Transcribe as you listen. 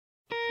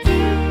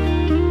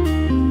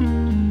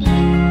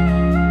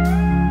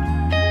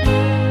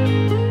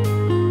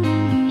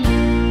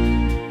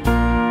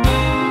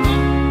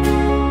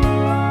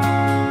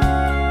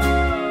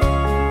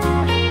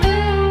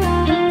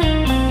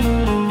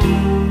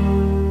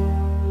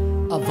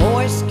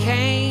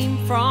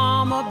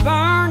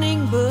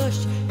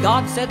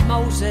God said,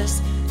 Moses,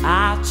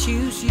 I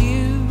choose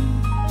you.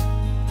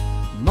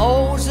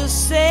 Moses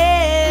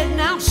said,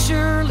 now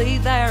surely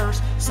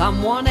there's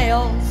someone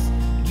else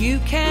you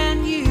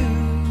can use.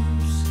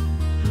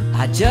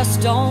 I just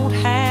don't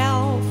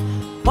have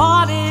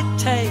what it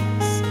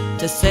takes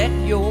to set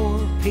your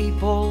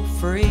people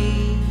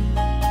free.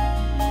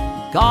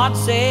 God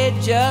said,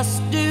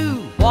 just do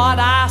what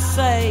I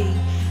say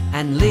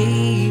and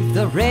leave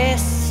the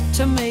rest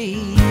to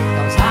me.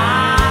 'Cause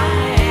I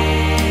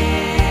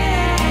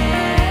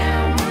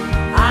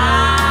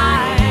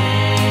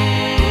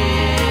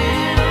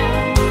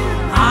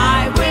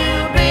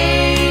will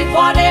be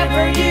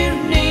whatever you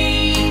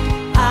need.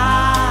 I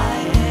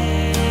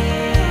am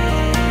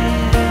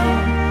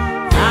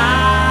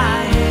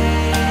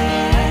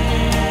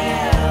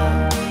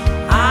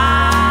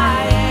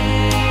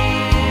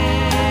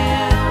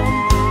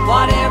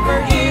whatever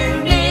you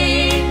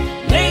need.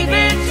 Leave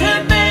it to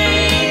me.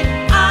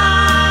 I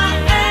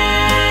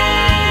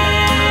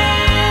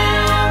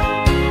am.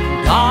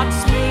 God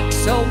speaks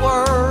a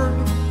word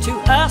to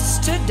us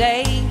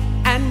today,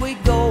 and we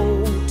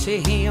go to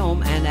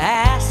Him and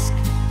ask,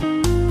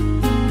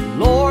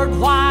 Lord,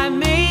 why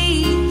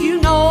me?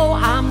 You know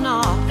I'm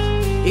not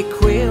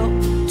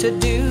equipped to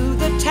do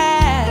the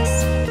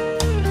task.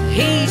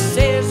 He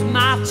says,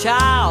 my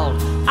child,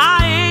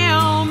 I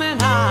am, and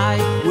I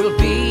will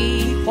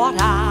be what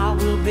I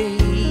will be.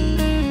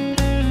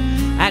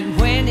 And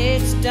when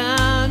it's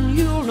done,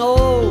 you'll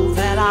know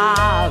that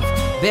I've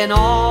been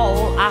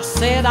all I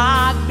said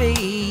I'd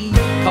be.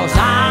 'Cause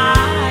I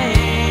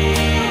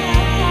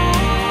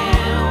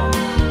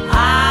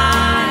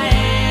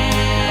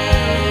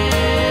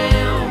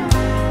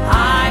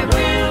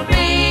will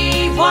be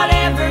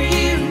whatever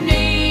you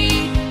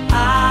need. I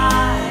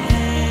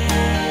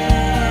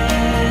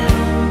am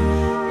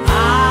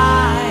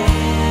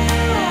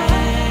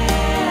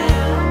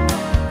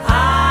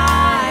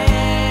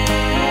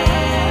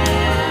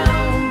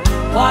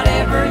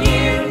whatever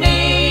you